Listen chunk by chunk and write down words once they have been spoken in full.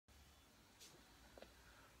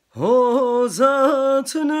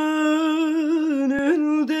Hozatın önünde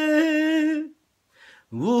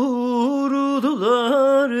vurdular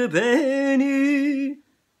beni.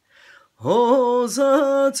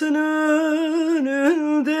 Hozatın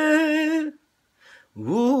önünde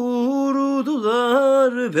vurdular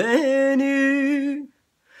beni.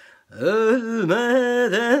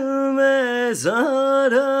 Ölmeden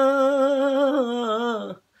mezara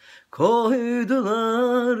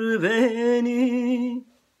koydular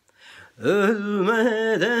beni.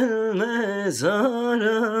 Ölmeden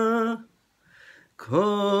mezara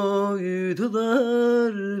koydular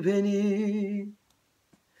beni.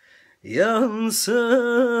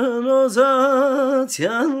 Yansın o zat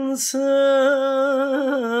yansın,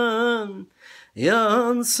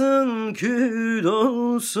 yansın kül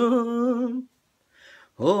olsun.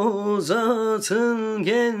 O zatın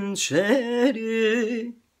gençleri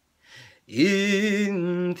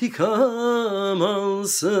İntikam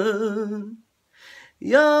alsın.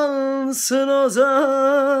 Yansın o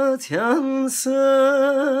zat yansın,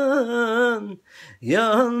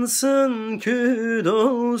 yansın kül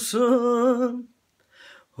olsun.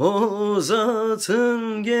 O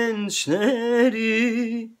zatın gençleri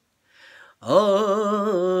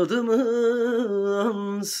adımı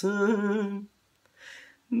ansın.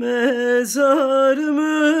 Mezarımın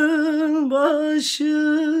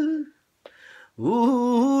başı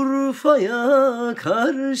Urfa'ya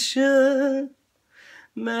karşı,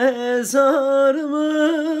 mezarımın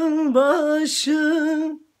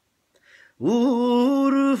başı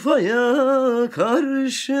Urfa'ya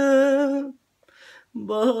karşı.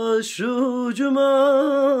 Başucuma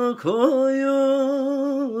koyun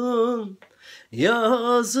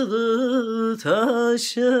yazılı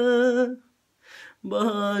taşı.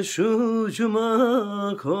 Başucuma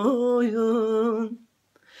koyun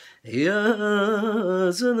yazılı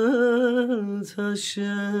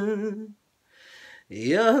taşı.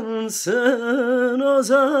 Yansın o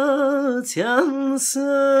zat yansın,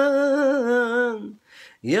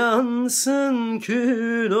 yansın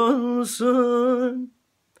kül olsun.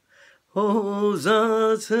 O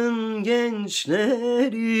zatın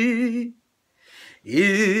gençleri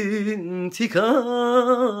İntikam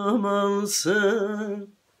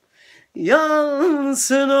alsın.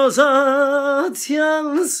 Yansın o zat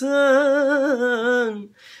yansın,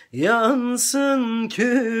 yansın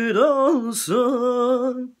kül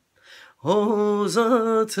olsun. O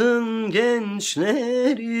zatın gençleri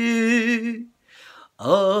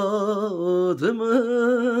adımı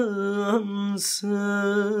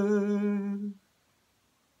ansın.